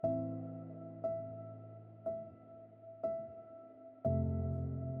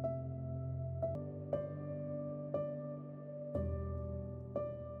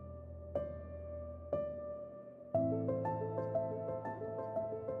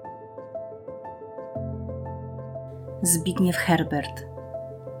Zbigniew Herbert,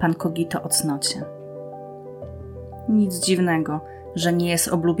 pan Cogito o cnocie. Nic dziwnego, że nie jest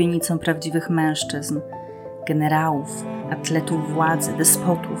oblubienicą prawdziwych mężczyzn, generałów, atletów władzy,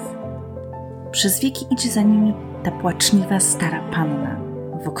 despotów. Przez wieki idzie za nimi ta płaczliwa stara panna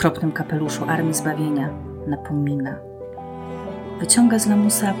w okropnym kapeluszu Armii Zbawienia, napomina. Wyciąga z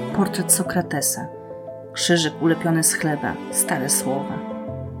lamusa portret Sokratesa, krzyżyk ulepiony z chleba, stare słowa.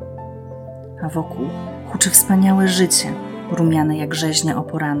 A wokół huczy wspaniałe życie, rumiane jak rzeźnia o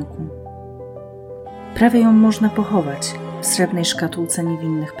poranku. Prawie ją można pochować w srebrnej szkatułce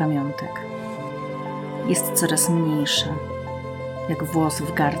niewinnych pamiątek. Jest coraz mniejsza, jak włos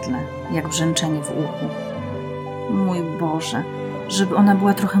w gardle, jak brzęczenie w uchu. Mój Boże, żeby ona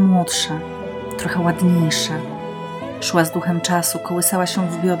była trochę młodsza, trochę ładniejsza. Szła z duchem czasu, kołysała się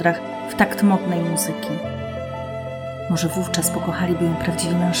w biodrach w takt modnej muzyki. Może wówczas pokochaliby ją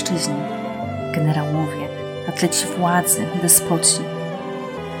prawdziwi mężczyźni, generałowie, atleci władzy, despoci.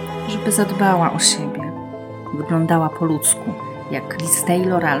 Żeby zadbała o siebie, wyglądała po ludzku, jak Liz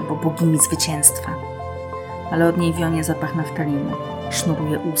Taylor albo bogini zwycięstwa. Ale od niej wionie zapach naftaliny,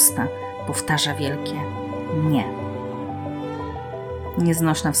 sznuruje usta, powtarza wielkie nie.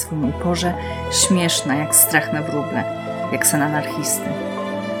 Nieznośna w swoim uporze, śmieszna jak strach na wróble, jak sen anarchisty,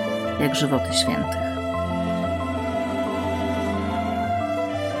 jak żywoty świętych.